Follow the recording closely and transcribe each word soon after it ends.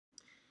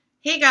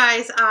Hey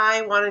guys,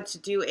 I wanted to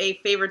do a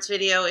favorites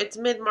video. It's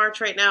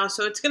mid-March right now,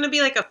 so it's going to be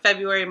like a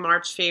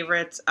February-March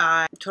favorites.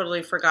 I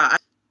totally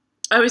forgot.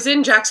 I was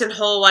in Jackson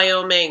Hole,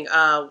 Wyoming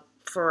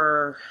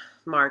for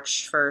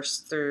March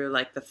 1st through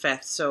like the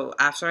 5th. So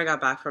after I got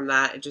back from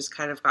that, it just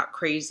kind of got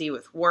crazy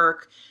with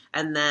work.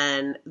 And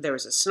then there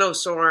was a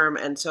snowstorm.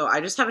 And so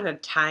I just haven't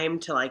had time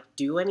to like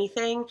do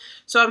anything.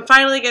 So I'm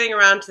finally getting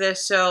around to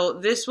this. So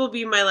this will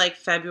be my like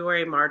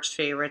February-March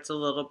favorites, a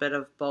little bit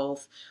of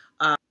both.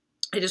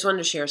 I just wanted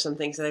to share some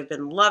things that I've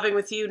been loving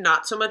with you.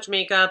 Not so much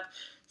makeup,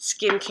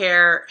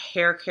 skincare,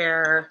 hair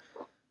care,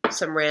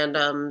 some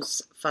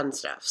randoms, fun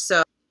stuff.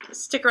 So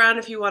stick around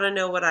if you want to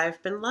know what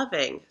I've been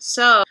loving.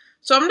 So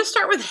I'm going to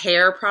start with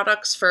hair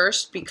products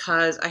first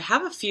because I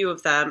have a few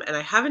of them and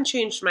I haven't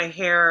changed my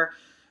hair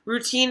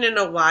routine in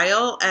a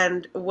while.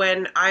 And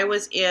when I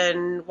was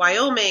in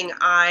Wyoming,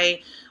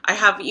 I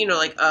have, you know,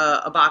 like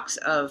a box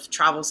of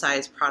travel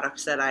size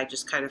products that I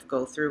just kind of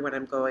go through when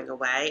I'm going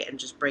away and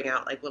just bring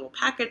out like little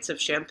packets of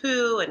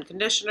shampoo and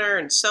conditioner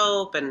and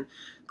soap and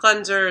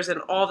cleansers and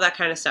all of that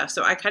kind of stuff.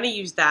 So I kind of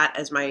use that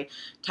as my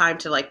time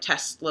to like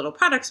test little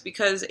products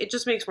because it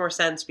just makes more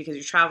sense because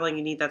you're traveling,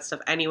 you need that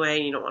stuff anyway,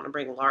 and you don't want to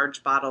bring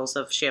large bottles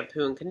of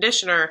shampoo and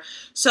conditioner.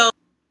 So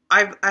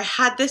I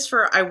had this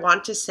for, I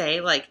want to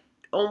say, like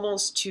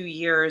almost 2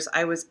 years.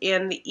 I was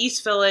in the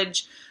East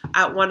Village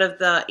at one of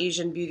the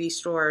Asian beauty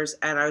stores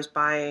and I was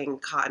buying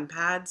cotton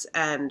pads,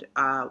 and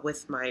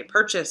with my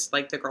purchase,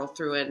 like the girl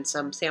threw in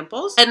some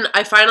samples and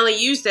I finally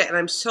used it and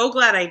I'm so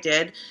glad I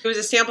did. It was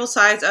a sample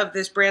size of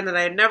this brand that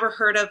I had never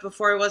heard of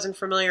before. I wasn't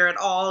familiar at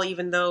all,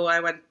 even though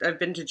I've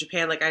been to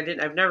Japan. Like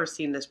I've never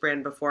seen this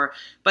brand before,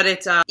 but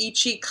it's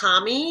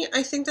Ichikami,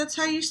 I think that's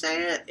how you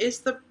say it, is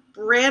the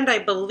brand, I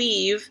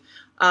believe.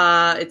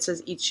 It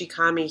says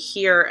Ichikami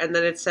here, and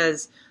then it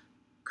says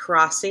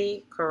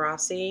Karasi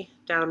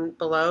down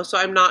below. So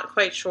I'm not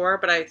quite sure,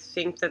 but I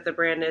think that the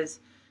brand is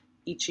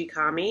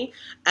Ichikami.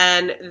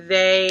 And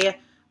they,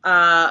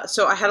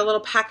 so I had a little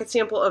packet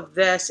sample of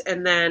this,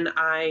 and then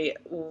I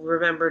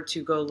remembered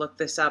to go look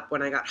this up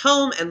when I got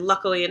home, and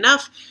luckily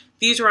enough,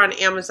 these were on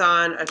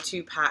Amazon, a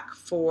 2-pack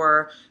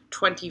for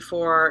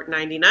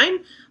 $24.99.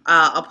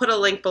 I'll put a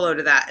link below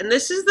to that. And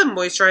this is the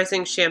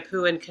moisturizing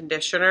shampoo and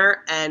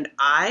conditioner, and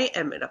I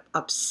am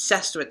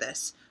obsessed with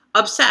this.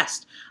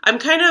 Obsessed. I'm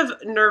kind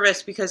of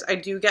nervous because I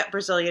do get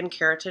Brazilian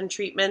keratin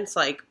treatments,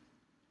 like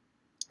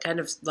kind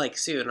of like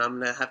soon. I'm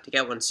gonna have to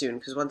get one soon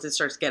because once it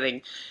starts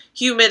getting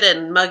humid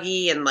and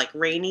muggy and like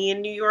rainy in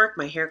New York,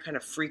 my hair kind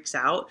of freaks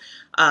out.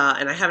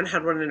 And I haven't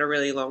had one in a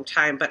really long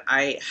time, but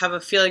I have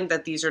a feeling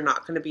that these are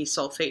not going to be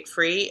sulfate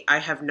free. I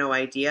have no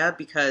idea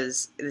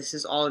because this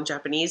is all in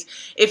Japanese.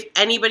 If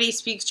anybody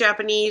speaks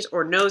Japanese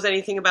or knows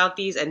anything about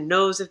these and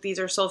knows if these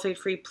are sulfate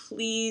free,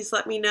 please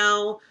let me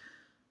know.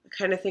 I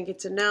kind of think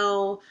it's a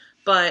no,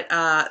 but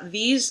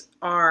these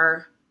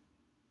are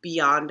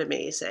beyond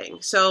amazing.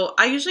 So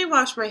I usually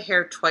wash my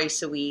hair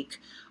twice a week.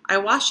 I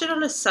washed it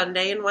on a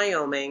Sunday in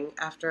Wyoming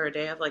after a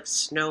day of like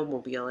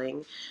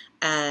snowmobiling,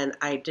 and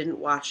I didn't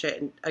wash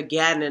it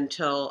again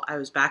until I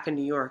was back in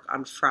New York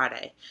on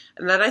Friday.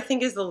 And that I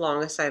think is the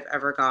longest I've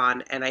ever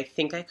gone, and I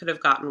think I could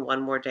have gotten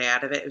one more day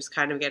out of it. It was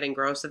kind of getting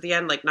gross at the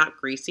end, like not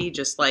greasy,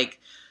 just like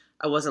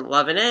I wasn't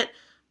loving it.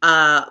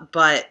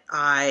 But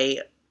I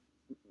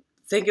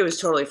think it was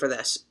totally for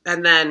this.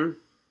 And then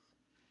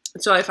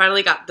so I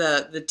finally got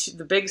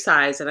the big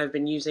size and I've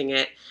been using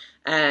it,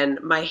 and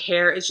my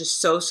hair is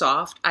just so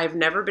soft. I've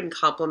never been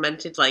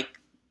complimented like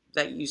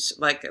that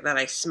that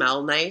I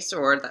smell nice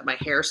or that my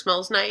hair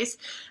smells nice.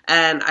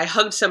 And I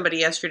hugged somebody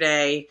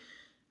yesterday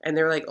and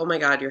they were like, "Oh my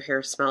God, your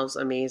hair smells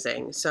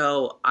amazing."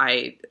 So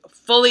I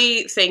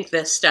fully think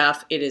this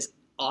stuff. It is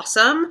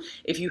awesome.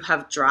 If you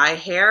have dry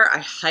hair, I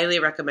highly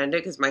recommend it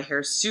because my hair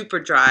is super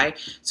dry.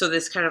 So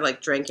this kind of like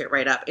drank it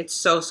right up. It's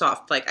so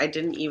soft. Like I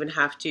didn't even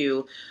have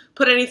to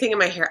put anything in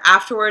my hair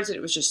afterwards.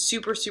 It was just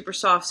super, super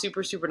soft,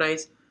 super, super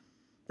nice.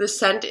 The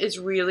scent is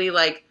really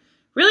like,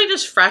 really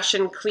just fresh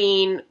and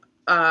clean.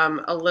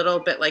 A little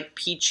bit like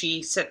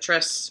peachy,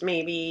 citrus,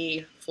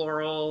 maybe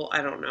floral.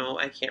 I don't know.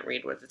 I can't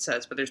read what it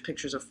says, but there's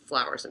pictures of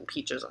flowers and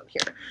peaches on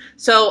here.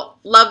 So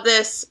love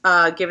this.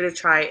 Give it a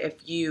try if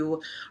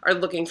you are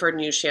looking for a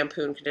new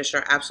shampoo and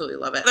conditioner. Absolutely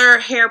love it. Another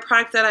hair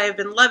product that I have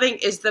been loving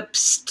is the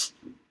Psst.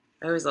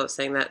 I always love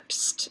saying that.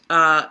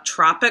 Psst.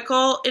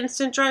 Tropical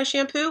Instant Dry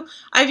Shampoo.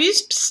 I've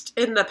used Psst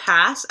in the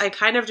past. I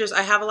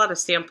have a lot of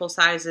sample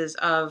sizes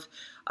of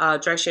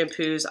dry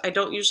shampoos. I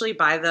don't usually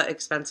buy the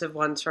expensive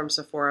ones from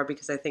Sephora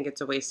because I think it's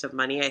a waste of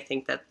money. I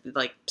think that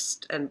like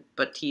Psst and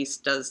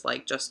Batiste does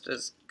like just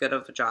as good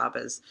of a job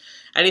as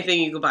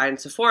anything you could buy in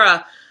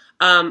Sephora.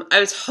 I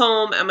was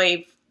home at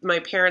my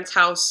parents'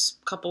 house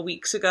a couple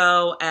weeks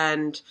ago,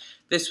 and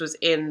this was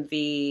in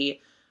the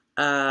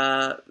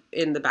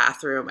in the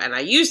bathroom, and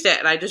I used it,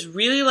 and I just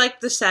really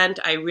liked the scent.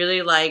 I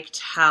really liked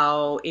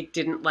how it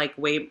didn't like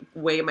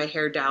weigh my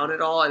hair down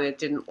at all, and it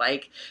didn't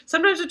like,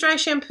 sometimes with dry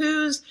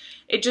shampoos,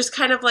 it just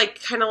kind of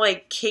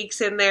like cakes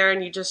in there,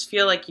 and you just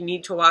feel like you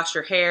need to wash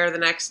your hair the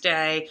next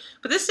day.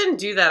 But this didn't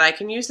do that. I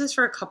can use this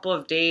for a couple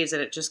of days,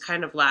 and it just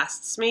kind of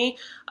lasts me.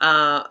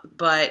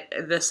 But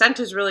the scent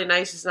is really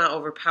nice. It's not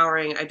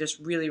overpowering. I just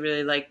really,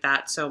 really like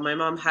that. So my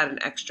mom had an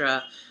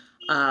extra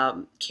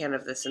can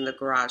of this in the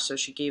garage, so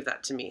she gave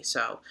that to me.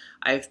 So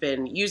I've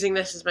been using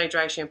this as my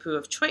dry shampoo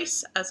of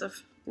choice as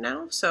of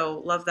now,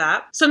 so love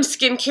that. Some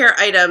skincare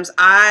items.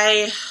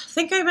 I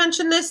think I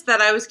mentioned this,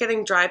 that I was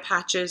getting dry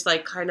patches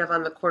like kind of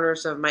on the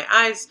corners of my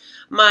eyes.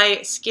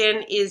 My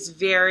skin is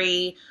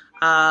very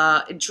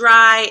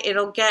dry.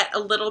 It'll get a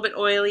little bit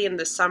oily in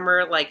the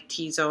summer, like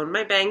T-zone.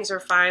 My bangs are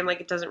fine, like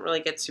it doesn't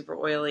really get super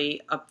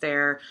oily up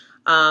there,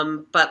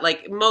 but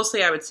like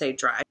mostly I would say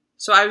dry.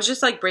 So I was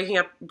just like breaking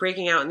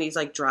out in these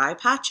like dry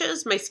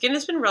patches. My skin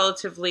has been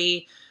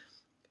relatively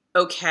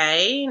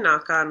okay,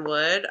 knock on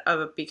wood,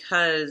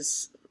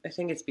 because I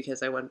think it's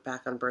because I went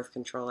back on birth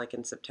control like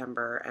in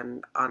September,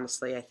 and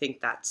honestly, I think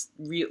that's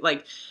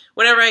like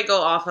whenever I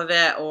go off of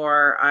it,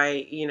 or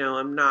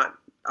I'm not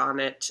on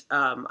it,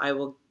 I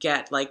will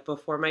get, like,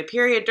 before my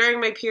period, during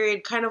my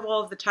period, kind of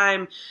all of the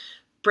time,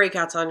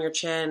 breakouts on your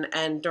chin,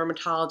 and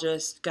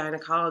dermatologists,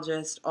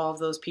 gynecologists, all of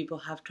those people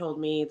have told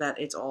me that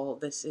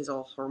this is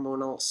all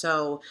hormonal.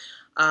 So,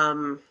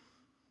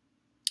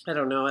 I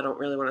don't know, I don't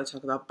really want to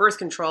talk about birth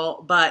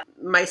control, but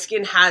my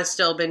skin has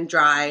still been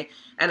dry,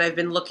 and I've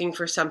been looking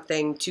for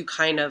something to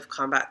kind of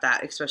combat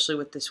that, especially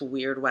with this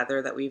weird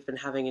weather that we've been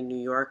having in New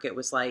York. It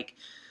was like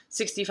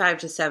 65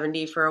 to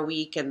 70 for a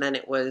week, and then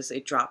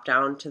it dropped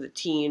down to the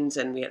teens,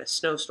 and we had a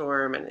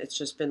snowstorm, and it's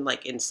just been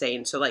like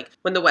insane. So like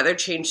when the weather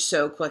changed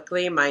so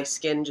quickly, my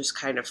skin just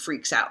kind of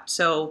freaks out.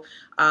 So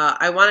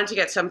I wanted to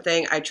get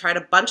something. I tried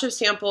a bunch of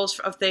samples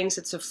of things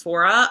at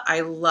Sephora. I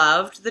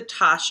loved the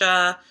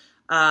Tasha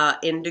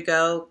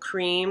indigo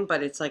cream,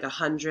 but it's like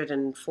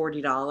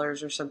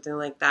 $140 or something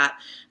like that.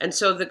 And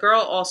so the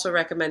girl also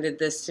recommended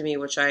this to me,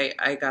 which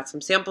I got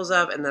some samples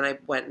of, and then I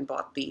went and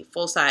bought the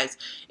full size.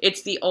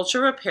 It's the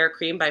Ultra Repair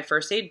Cream by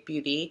First Aid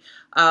Beauty.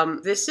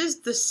 This is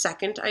the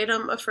second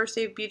item of First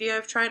Aid Beauty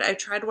I've tried. I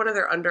tried one of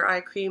their under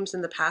eye creams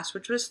in the past,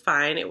 which was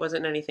fine. It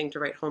wasn't anything to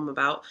write home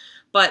about,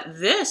 but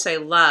this I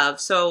love.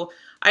 So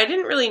I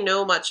didn't really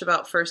know much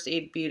about First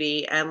Aid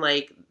Beauty, and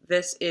like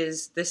this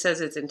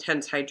says it's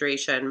intense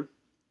hydration.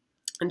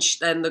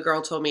 And the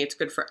girl told me it's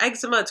good for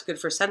eczema, it's good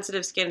for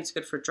sensitive skin, it's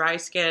good for dry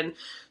skin.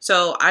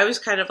 So I was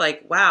kind of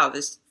like, wow,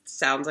 this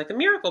sounds like a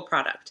miracle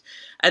product.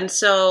 And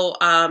so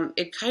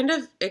it kind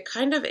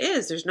of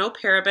is. There's no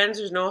parabens,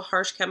 there's no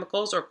harsh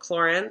chemicals or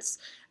chlorants,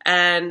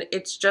 and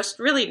it's just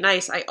really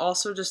nice. I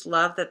also just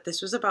love that this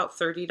was about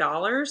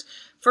 $30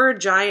 for a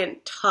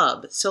giant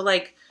tub. So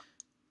like,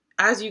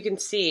 as you can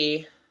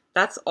see,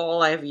 that's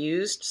all I've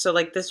used. So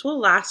like this will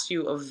last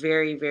you a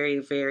very, very,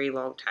 very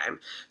long time.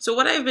 So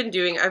what I've been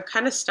doing, I've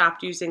kind of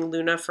stopped using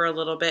Luna for a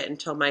little bit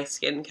until my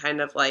skin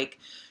kind of like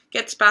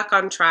gets back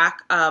on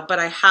track. But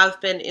I have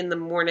been in the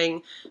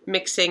morning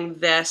mixing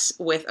this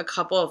with a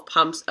couple of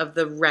pumps of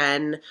the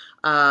Ren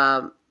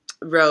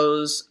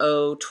Rose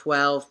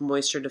 012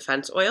 Moisture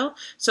Defense Oil.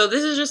 So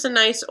this is just a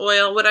nice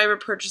oil. Would I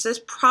repurchase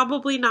this?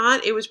 Probably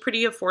not. It was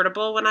pretty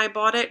affordable when I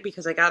bought it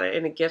because I got it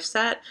in a gift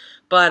set.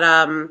 But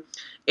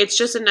it's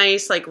just a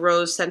nice like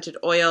rose scented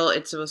oil.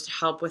 It's supposed to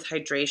help with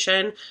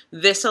hydration.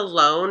 This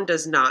alone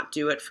does not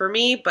do it for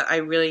me, but I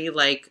really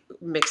like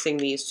mixing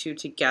these two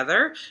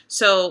together.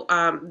 So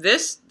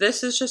this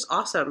is just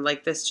awesome.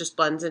 Like this just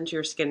blends into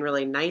your skin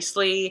really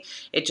nicely.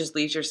 It just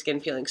leaves your skin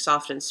feeling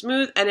soft and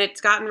smooth, and it's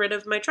gotten rid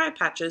of my dry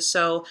patches,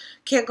 so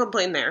can't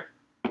complain there.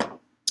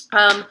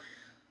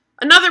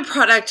 Another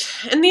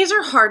product, and these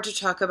are hard to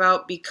talk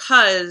about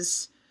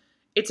because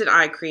it's an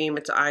eye cream,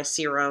 it's an eye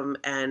serum,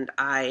 and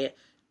I'm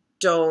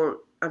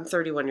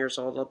 31 years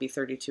old. I'll be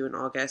 32 in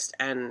August,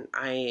 and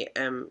I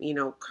am,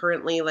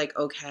 currently like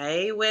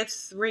okay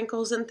with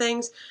wrinkles and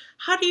things.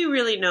 How do you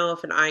really know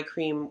if an eye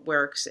cream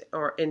works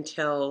or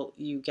until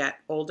you get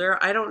older?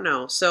 I don't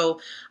know.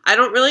 So I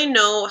don't really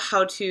know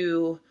how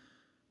to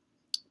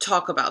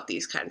talk about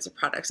these kinds of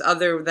products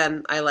other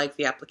than I like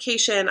the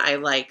application, I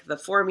like the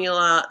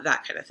formula,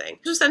 that kind of thing.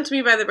 It was sent to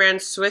me by the brand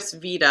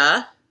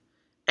Swissvita,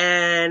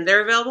 and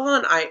they're available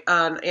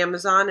on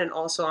Amazon and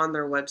also on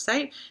their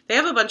website. They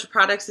have a bunch of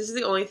products. This is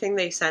the only thing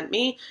they sent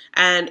me,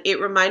 and it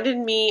reminded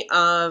me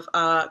of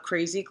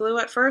Crazy Glue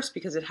at first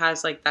because it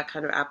has like that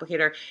kind of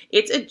applicator.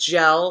 It's a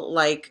gel,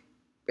 like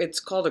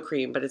it's called a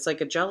cream, but it's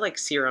like a gel like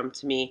serum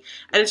to me,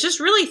 and it's just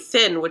really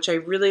thin, which I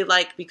really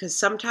like because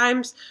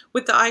sometimes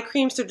with the eye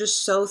creams they're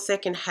just so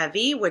thick and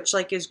heavy, which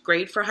like is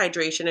great for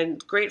hydration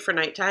and great for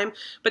nighttime,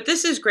 but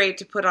this is great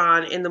to put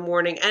on in the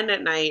morning and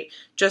at night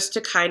just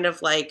to kind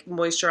of like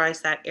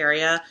moisturize that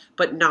area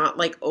but not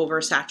like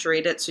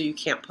oversaturate it so you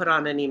can't put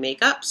on any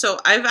makeup. So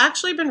I've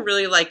actually been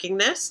really liking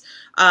this.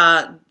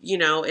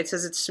 It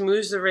says it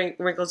smooths the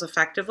wrinkles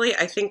effectively.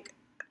 I think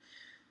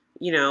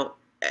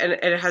and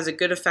it has a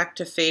good effect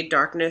to fade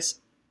darkness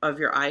of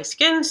your eye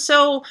skin.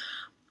 So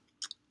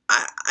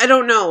I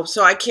don't know.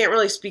 So I can't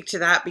really speak to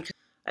that because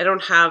I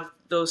don't have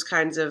those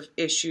kinds of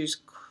issues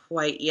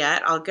quite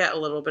yet. I'll get a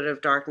little bit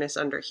of darkness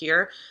under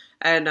here,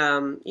 and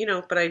you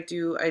know, but I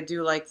do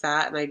like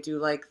that, and I do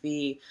like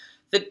the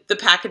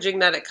packaging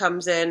that it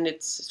comes in.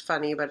 It's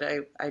funny, but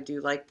I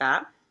do like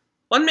that.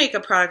 One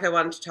makeup product I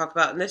wanted to talk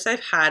about, and this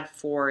I've had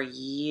for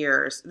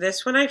years.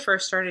 This, when I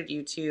first started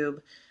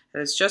YouTube and I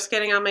was just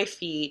getting on my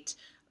feet,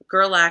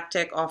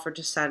 Galactic offered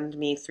to send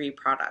me 3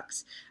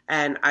 products.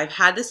 And I've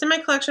had this in my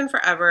collection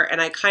forever,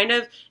 and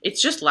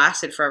it's just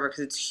lasted forever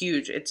because it's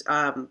huge. It's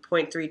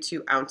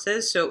 0.32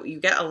 ounces, so you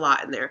get a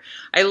lot in there.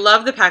 I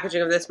love the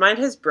packaging of this. Mine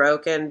has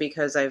broken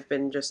because I've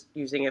been just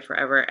using it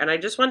forever, and I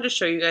just wanted to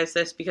show you guys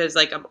this because,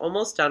 like, I'm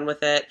almost done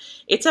with it.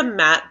 It's a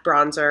matte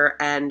bronzer,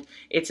 and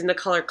it's in the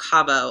color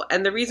Cabo.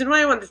 And the reason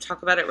why I wanted to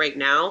talk about it right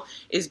now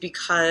is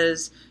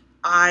because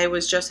I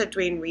was just at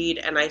Dwayne Reed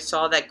and I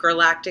saw that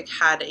Galactic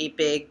had a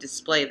big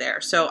display there.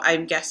 So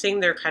I'm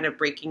guessing they're kind of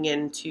breaking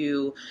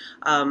into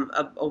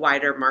a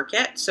wider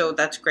market. So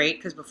that's great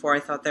because before I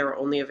thought they were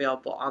only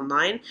available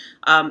online.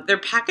 Their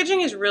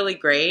packaging is really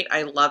great.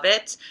 I love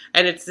it.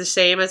 And it's the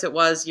same as it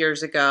was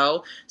years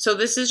ago. So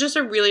this is just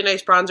a really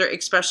nice bronzer,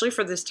 especially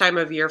for this time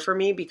of year for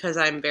me because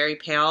I'm very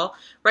pale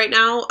right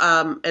now.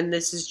 And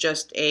this is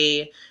just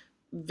a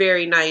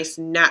very nice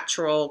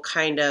natural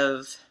kind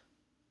of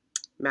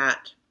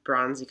matte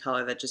bronzy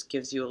color that just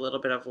gives you a little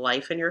bit of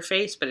life in your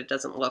face, but it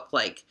doesn't look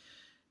like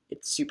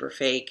it's super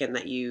fake and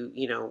that you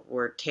know,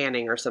 were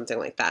tanning or something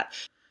like that.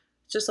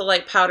 It's just a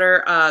light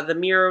powder. The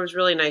mirror was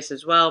really nice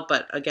as well,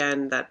 but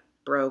again, that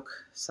broke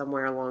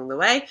somewhere along the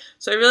way.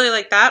 So I really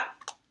like that.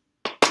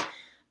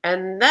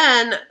 And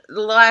then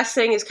the last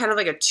thing is kind of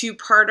like a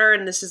 2-parter,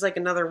 and this is like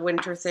another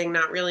winter thing,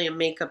 not really a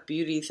makeup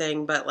beauty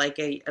thing, but like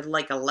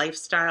a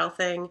lifestyle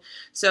thing.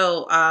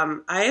 So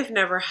I have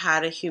never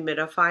had a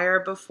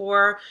humidifier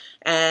before,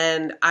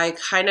 and I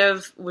kind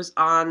of was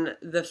on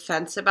the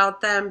fence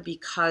about them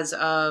because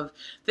of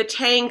the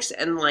tanks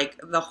and like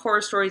the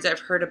horror stories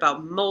I've heard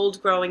about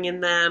mold growing in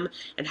them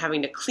and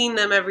having to clean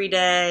them every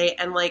day,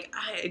 and like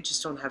I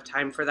just don't have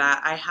time for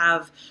that. I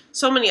have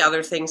so many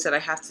other things that I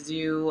have to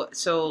do,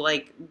 so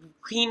like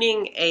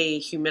cleaning a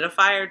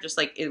humidifier, just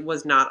like it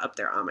was not up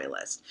there on my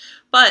list.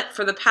 But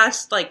for the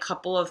past like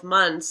couple of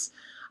months,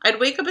 I'd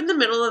wake up in the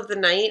middle of the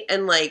night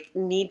and like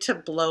need to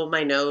blow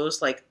my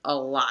nose like a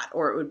lot,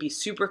 or it would be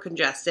super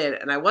congested,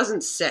 and I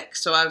wasn't sick.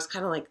 So I was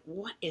kind of like,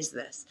 what is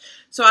this?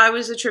 So I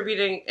was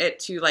attributing it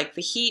to like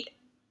the heat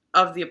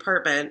of the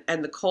apartment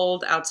and the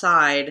cold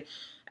outside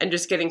and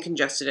just getting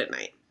congested at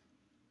night.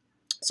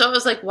 So I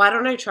was like, why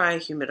don't I try a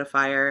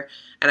humidifier?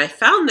 And I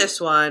found this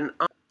one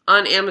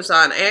on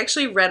Amazon. I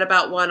actually read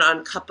about one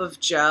on Cup of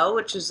Joe,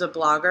 which is a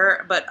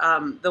blogger, but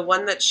the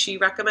one that she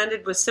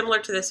recommended was similar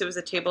to this. It was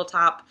a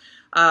tabletop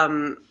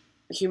humidifier,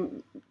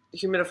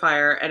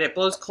 and it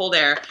blows cold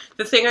air.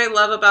 The thing I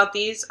love about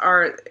these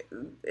are,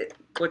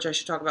 which I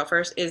should talk about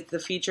first, is the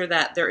feature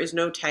that there is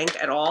no tank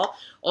at all.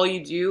 All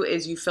you do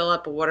is you fill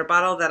up a water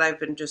bottle that I've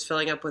been just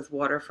filling up with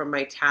water from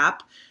my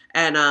tap,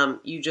 and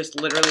you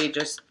just literally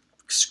just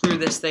screw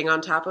this thing on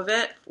top of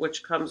it,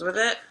 which comes with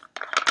it.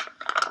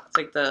 It's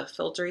like the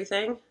filtery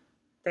thing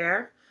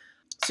there.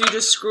 So you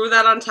just screw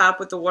that on top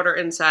with the water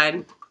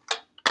inside.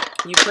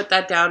 You put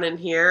that down in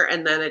here,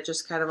 and then it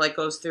just kind of like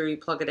goes through, you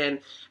plug it in,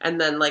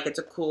 and then like it's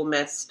a cool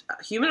mist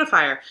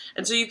humidifier.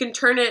 And so you can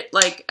turn it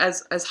like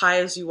as high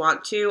as you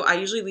want to. I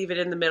usually leave it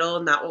in the middle,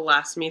 and that will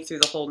last me through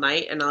the whole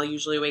night, and I'll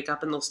usually wake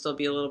up and there'll still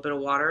be a little bit of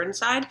water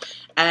inside.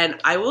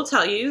 And I will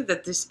tell you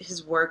that this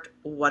has worked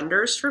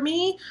wonders for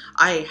me.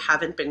 I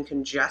haven't been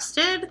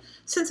congested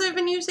since I've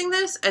been using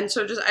this, and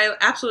so just I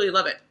absolutely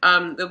love it.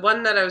 The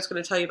one that I was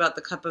going to tell you about,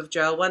 the Cup of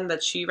Joe one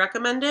that she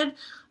recommended,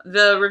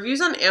 the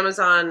reviews on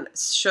Amazon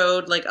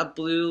showed like a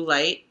blue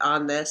light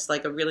on this,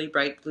 like a really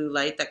bright blue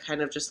light that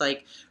kind of just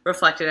like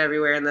reflected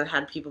everywhere, and then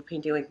had people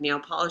painting like nail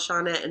polish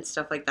on it and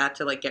stuff like that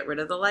to like get rid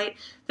of the light.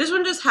 This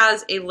one just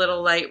has a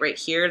little light right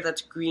here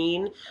that's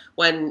green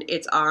when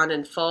it's on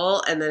and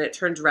full, and then it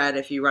turns red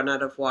if you run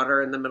out of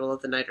water in the middle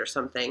of the night or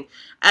something.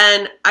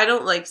 And I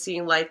don't like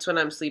seeing lights when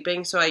I'm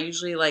sleeping, so I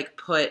usually like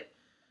put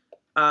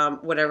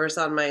whatever's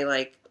on my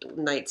like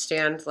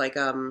nightstand, like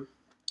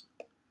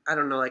I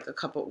don't know, like a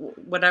couple,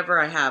 whatever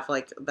I have,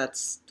 like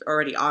that's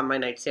already on my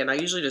nightstand. I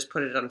usually just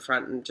put it on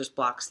front and just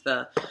blocks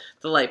the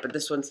light, but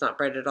this one's not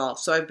bright at all.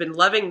 So I've been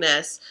loving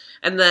this.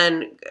 And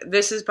then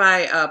this is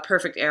by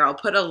Perfect Air. I'll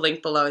put a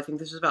link below. I think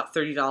this was about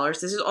 $30.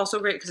 This is also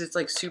great because it's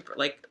like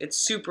it's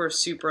super,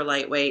 super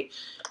lightweight.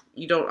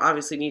 You don't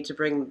obviously need to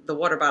bring the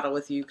water bottle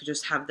with you. You could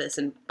just have this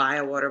and buy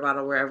a water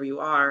bottle wherever you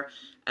are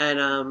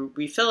and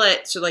refill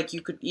it. So like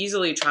you could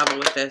easily travel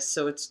with this.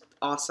 So it's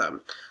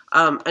awesome.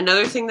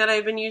 Another thing that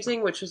I've been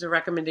using, which was a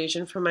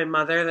recommendation from my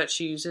mother that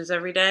she uses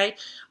every day,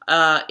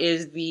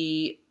 is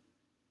the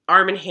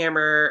Arm &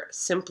 Hammer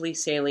Simply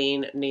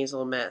Saline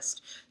Nasal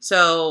Mist.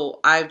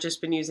 So I've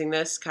just been using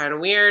this, kind of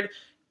weird.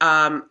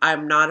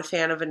 I'm not a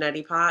fan of a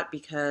neti pot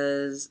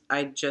because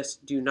I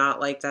just do not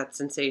like that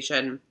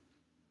sensation.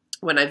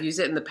 when I've used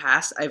it in the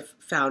past, I've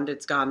found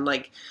it's gone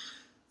like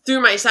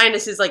through my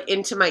sinuses, like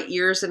into my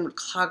ears, and would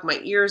clog my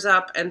ears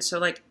up. And so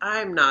like,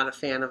 I'm not a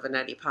fan of a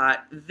neti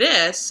pot.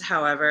 This,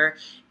 however,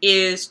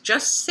 is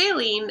just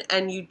saline,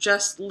 and you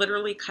just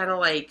literally kind of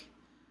like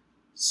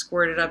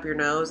squirt it up your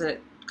nose, and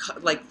it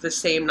like the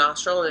same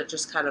nostril, and it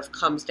just kind of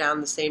comes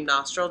down the same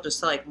nostril just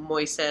to like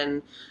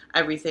moisten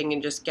everything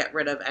and just get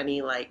rid of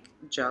any like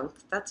junk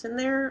that's in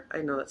there. I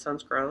know that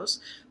sounds gross,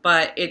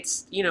 but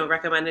it's, you know,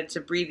 recommended to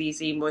breathe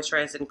easy,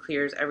 moisturize, and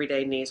clears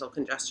everyday nasal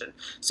congestion.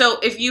 So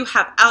if you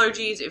have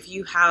allergies, if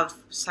you have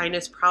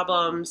sinus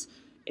problems,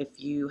 if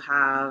you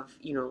have,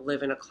 you know,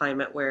 live in a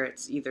climate where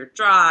it's either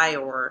dry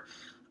or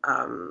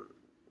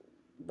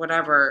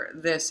whatever,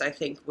 this I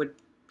think would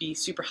be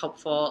super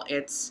helpful.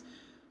 It's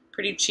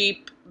pretty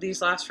cheap.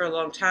 These last for a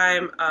long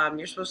time.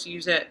 You're supposed to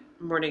use it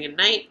morning and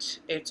night.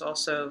 It's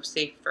also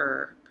safe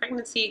for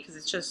pregnancy because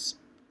it's just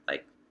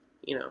like,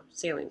 you know,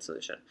 saline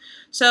solution.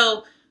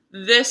 So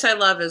this I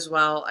love as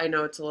well. I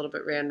know it's a little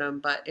bit random,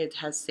 but it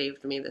has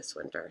saved me this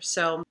winter.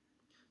 So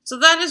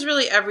that is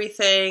really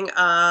everything.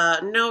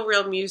 No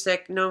real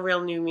music, no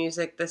real new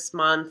music this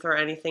month or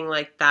anything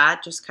like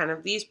that. Just kind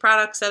of these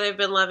products that I've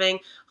been loving.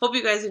 Hope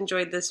you guys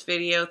enjoyed this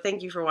video.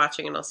 Thank you for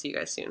watching, and I'll see you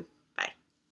guys soon.